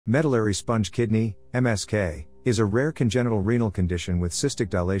Medullary sponge kidney, MSK, is a rare congenital renal condition with cystic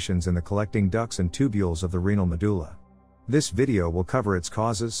dilations in the collecting ducts and tubules of the renal medulla. This video will cover its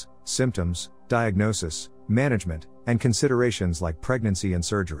causes, symptoms, diagnosis, management, and considerations like pregnancy and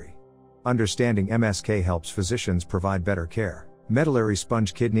surgery. Understanding MSK helps physicians provide better care. Medullary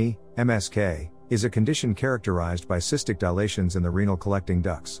sponge kidney, MSK, is a condition characterized by cystic dilations in the renal collecting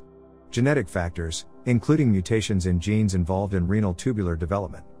ducts. Genetic factors, including mutations in genes involved in renal tubular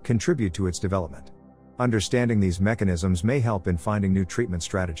development, contribute to its development. Understanding these mechanisms may help in finding new treatment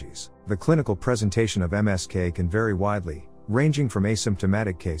strategies. The clinical presentation of MSK can vary widely, ranging from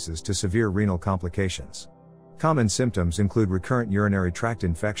asymptomatic cases to severe renal complications. Common symptoms include recurrent urinary tract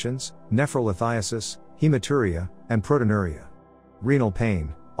infections, nephrolithiasis, hematuria, and proteinuria. Renal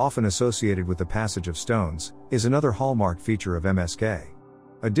pain, often associated with the passage of stones, is another hallmark feature of MSK.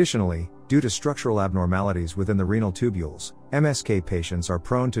 Additionally, due to structural abnormalities within the renal tubules, MSK patients are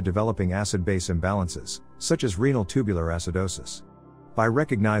prone to developing acid-base imbalances, such as renal tubular acidosis. By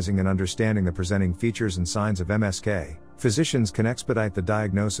recognizing and understanding the presenting features and signs of MSK, physicians can expedite the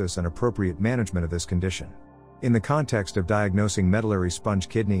diagnosis and appropriate management of this condition. In the context of diagnosing medullary sponge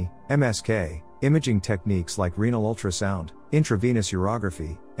kidney, MSK, imaging techniques like renal ultrasound, intravenous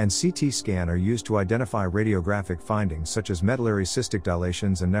urography, and CT scan are used to identify radiographic findings such as medullary cystic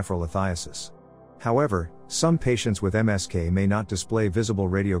dilations and nephrolithiasis. However, some patients with MSK may not display visible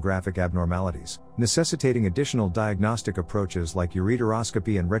radiographic abnormalities, necessitating additional diagnostic approaches like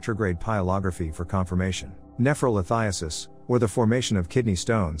ureteroscopy and retrograde pyelography for confirmation. Nephrolithiasis, or the formation of kidney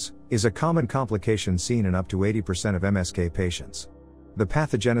stones, is a common complication seen in up to 80% of MSK patients. The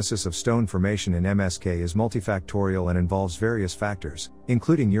pathogenesis of stone formation in MSK is multifactorial and involves various factors,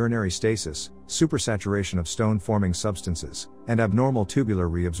 including urinary stasis, supersaturation of stone-forming substances, and abnormal tubular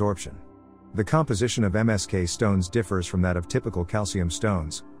reabsorption. The composition of MSK stones differs from that of typical calcium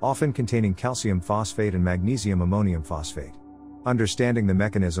stones, often containing calcium phosphate and magnesium ammonium phosphate. Understanding the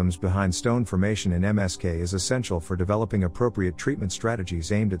mechanisms behind stone formation in MSK is essential for developing appropriate treatment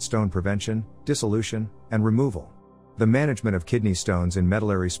strategies aimed at stone prevention, dissolution, and removal. The management of kidney stones in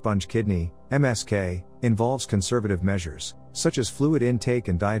medullary sponge kidney, MSK, involves conservative measures, such as fluid intake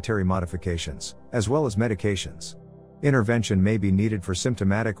and dietary modifications, as well as medications. Intervention may be needed for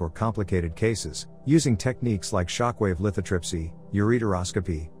symptomatic or complicated cases, using techniques like shockwave lithotripsy,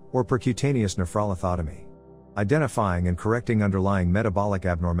 ureteroscopy, or percutaneous nephrolithotomy. Identifying and correcting underlying metabolic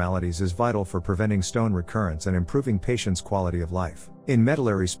abnormalities is vital for preventing stone recurrence and improving patients' quality of life. In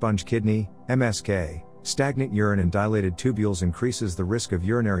medullary sponge kidney, MSK, stagnant urine in dilated tubules increases the risk of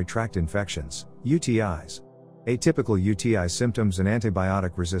urinary tract infections, UTIs. Atypical UTI symptoms and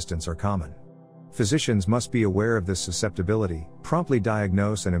antibiotic resistance are common. Physicians must be aware of this susceptibility, promptly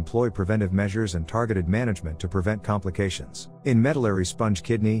diagnose and employ preventive measures and targeted management to prevent complications. In medullary sponge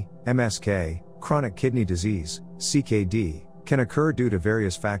kidney, MSK, chronic kidney disease, CKD, can occur due to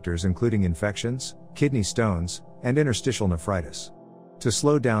various factors including infections, kidney stones, and interstitial nephritis. To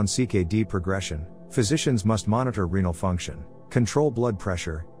slow down CKD progression, physicians must monitor renal function, control blood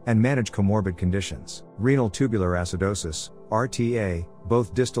pressure, and manage comorbid conditions. Renal tubular acidosis, RTA,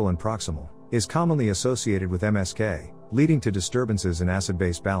 both distal and proximal, is commonly associated with MSK, leading to disturbances in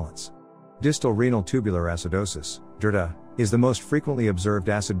acid-base balance. Distal renal tubular acidosis, DRTA, is the most frequently observed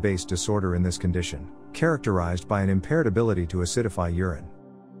acid-base disorder in this condition, characterized by an impaired ability to acidify urine.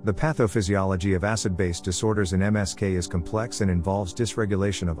 The pathophysiology of acid-base disorders in MSK is complex and involves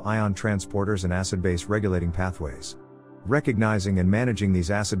dysregulation of ion transporters and acid-base regulating pathways. Recognizing and managing these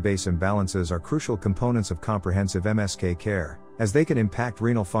acid-base imbalances are crucial components of comprehensive MSK care, as they can impact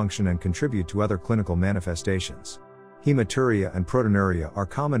renal function and contribute to other clinical manifestations. Hematuria and proteinuria are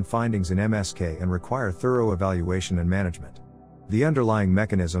common findings in MSK and require thorough evaluation and management. The underlying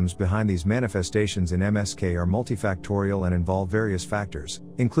mechanisms behind these manifestations in MSK are multifactorial and involve various factors,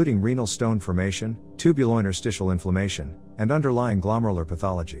 including renal stone formation, tubulointerstitial inflammation, and underlying glomerular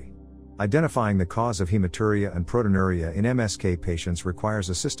pathology. Identifying the cause of hematuria and proteinuria in MSK patients requires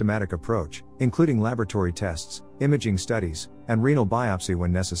a systematic approach, including laboratory tests, imaging studies, and renal biopsy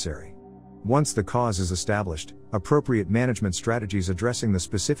when necessary. Once the cause is established, appropriate management strategies addressing the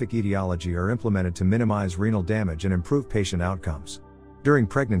specific etiology are implemented to minimize renal damage and improve patient outcomes. During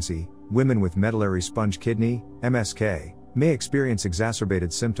pregnancy, women with medullary sponge kidney, MSK, may experience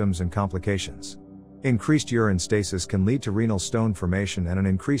exacerbated symptoms and complications. Increased urine stasis can lead to renal stone formation and an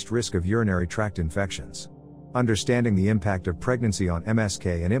increased risk of urinary tract infections. Understanding the impact of pregnancy on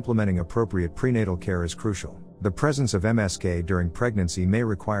MSK and implementing appropriate prenatal care is crucial. The presence of MSK during pregnancy may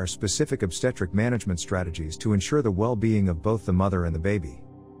require specific obstetric management strategies to ensure the well-being of both the mother and the baby.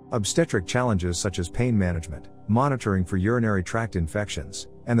 Obstetric challenges such as pain management, monitoring for urinary tract infections,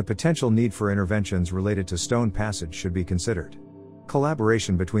 and the potential need for interventions related to stone passage should be considered.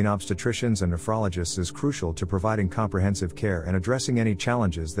 Collaboration between obstetricians and nephrologists is crucial to providing comprehensive care and addressing any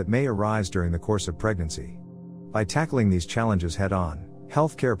challenges that may arise during the course of pregnancy. By tackling these challenges head-on,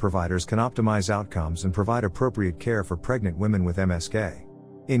 healthcare providers can optimize outcomes and provide appropriate care for pregnant women with MSK.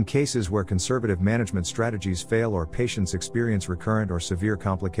 In cases where conservative management strategies fail or patients experience recurrent or severe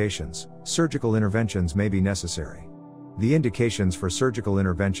complications, surgical interventions may be necessary. The indications for surgical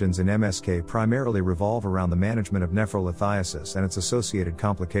interventions in MSK primarily revolve around the management of nephrolithiasis and its associated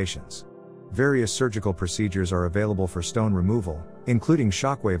complications. Various surgical procedures are available for stone removal, including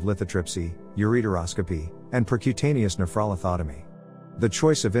shockwave lithotripsy, ureteroscopy, and percutaneous nephrolithotomy. The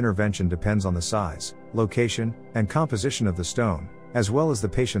choice of intervention depends on the size, location, and composition of the stone, as well as the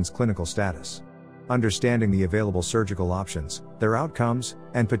patient's clinical status. Understanding the available surgical options, their outcomes,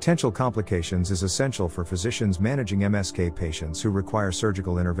 and potential complications is essential for physicians managing MSK patients who require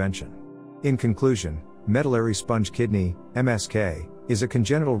surgical intervention. In conclusion, medullary sponge kidney, MSK, is a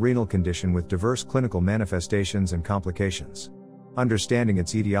congenital renal condition with diverse clinical manifestations and complications. Understanding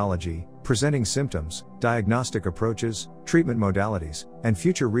its etiology, presenting symptoms, diagnostic approaches, treatment modalities, and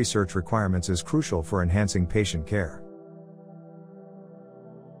future research requirements is crucial for enhancing patient care.